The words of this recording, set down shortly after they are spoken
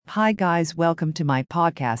Hi guys, welcome to my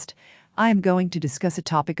podcast. I am going to discuss a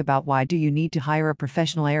topic about why do you need to hire a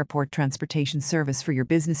professional airport transportation service for your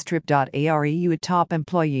business trip. Are you a top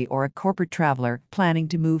employee or a corporate traveler planning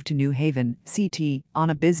to move to New Haven, CT, on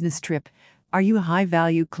a business trip? Are you a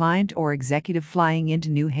high-value client or executive flying into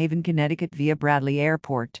New Haven, Connecticut via Bradley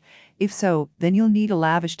Airport? If so, then you'll need a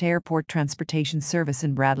lavished airport transportation service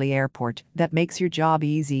in Bradley Airport that makes your job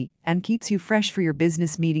easy and keeps you fresh for your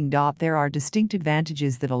business meeting. There are distinct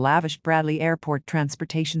advantages that a lavished Bradley Airport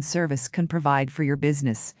transportation service can provide for your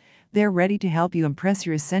business. They're ready to help you impress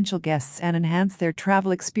your essential guests and enhance their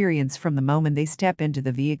travel experience from the moment they step into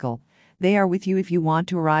the vehicle. They are with you if you want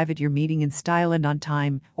to arrive at your meeting in style and on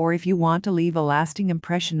time, or if you want to leave a lasting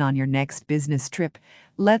impression on your next business trip.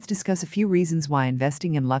 Let's discuss a few reasons why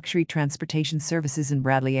investing in luxury transportation services in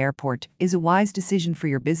Bradley Airport is a wise decision for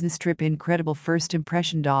your business trip. Incredible first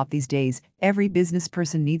impression. These days, every business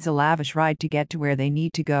person needs a lavish ride to get to where they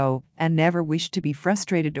need to go, and never wish to be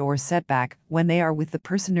frustrated or set back when they are with the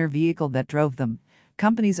person or vehicle that drove them.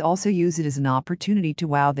 Companies also use it as an opportunity to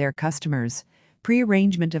wow their customers.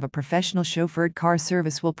 Pre-arrangement of a professional chauffeured car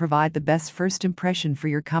service will provide the best first impression for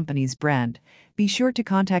your company's brand. Be sure to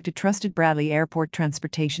contact a trusted Bradley Airport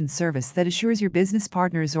transportation service that assures your business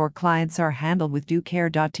partners or clients are handled with due care.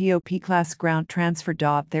 Top-class ground transfer.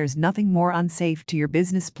 There's nothing more unsafe to your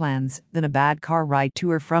business plans than a bad car ride to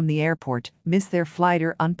or from the airport, miss their flight,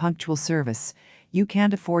 or unpunctual service. You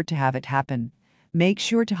can't afford to have it happen. Make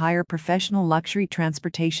sure to hire professional luxury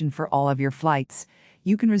transportation for all of your flights.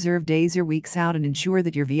 You can reserve days or weeks out and ensure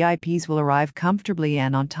that your VIPs will arrive comfortably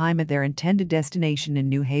and on time at their intended destination in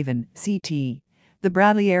New Haven, CT. The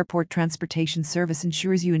Bradley Airport Transportation Service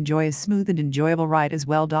ensures you enjoy a smooth and enjoyable ride as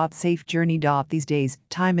well. Safe journey. These days,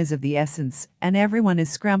 time is of the essence, and everyone is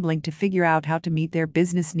scrambling to figure out how to meet their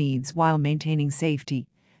business needs while maintaining safety.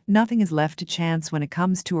 Nothing is left to chance when it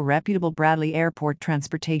comes to a reputable Bradley Airport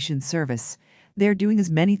Transportation Service. They're doing as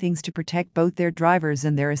many things to protect both their drivers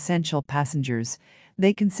and their essential passengers.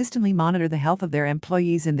 They consistently monitor the health of their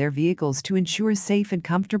employees and their vehicles to ensure a safe and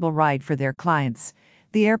comfortable ride for their clients.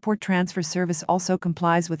 The airport transfer service also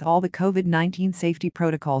complies with all the COVID-19 safety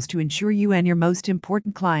protocols to ensure you and your most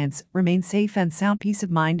important clients remain safe and sound. Peace of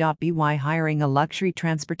mind. By hiring a luxury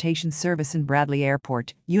transportation service in Bradley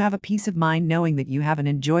Airport, you have a peace of mind knowing that you have an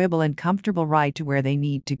enjoyable and comfortable ride to where they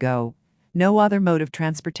need to go. No other mode of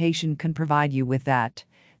transportation can provide you with that.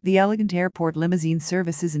 The elegant airport limousine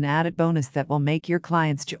service is an added bonus that will make your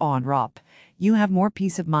clients' jaw drop. You have more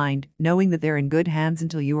peace of mind knowing that they're in good hands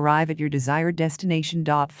until you arrive at your desired destination.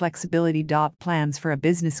 Flexibility. Plans for a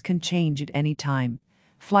business can change at any time.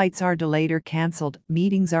 Flights are delayed or canceled,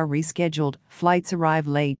 meetings are rescheduled, flights arrive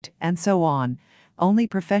late, and so on. Only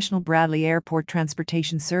professional Bradley Airport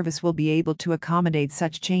Transportation Service will be able to accommodate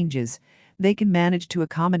such changes. They can manage to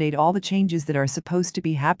accommodate all the changes that are supposed to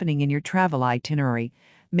be happening in your travel itinerary.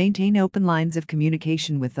 Maintain open lines of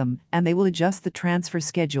communication with them, and they will adjust the transfer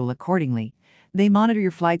schedule accordingly. They monitor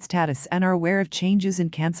your flight status and are aware of changes and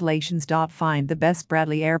cancellations. Find the best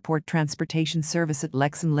Bradley Airport Transportation Service at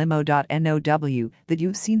lexandlimo.now. That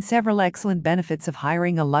you've seen several excellent benefits of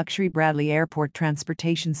hiring a luxury Bradley Airport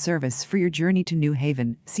Transportation Service for your journey to New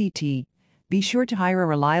Haven, CT. Be sure to hire a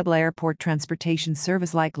reliable airport transportation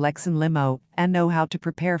service like Lex and Limo and know how to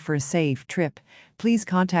prepare for a safe trip. Please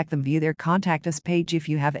contact them via their Contact Us page if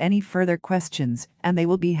you have any further questions, and they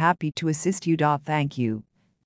will be happy to assist you. Thank you.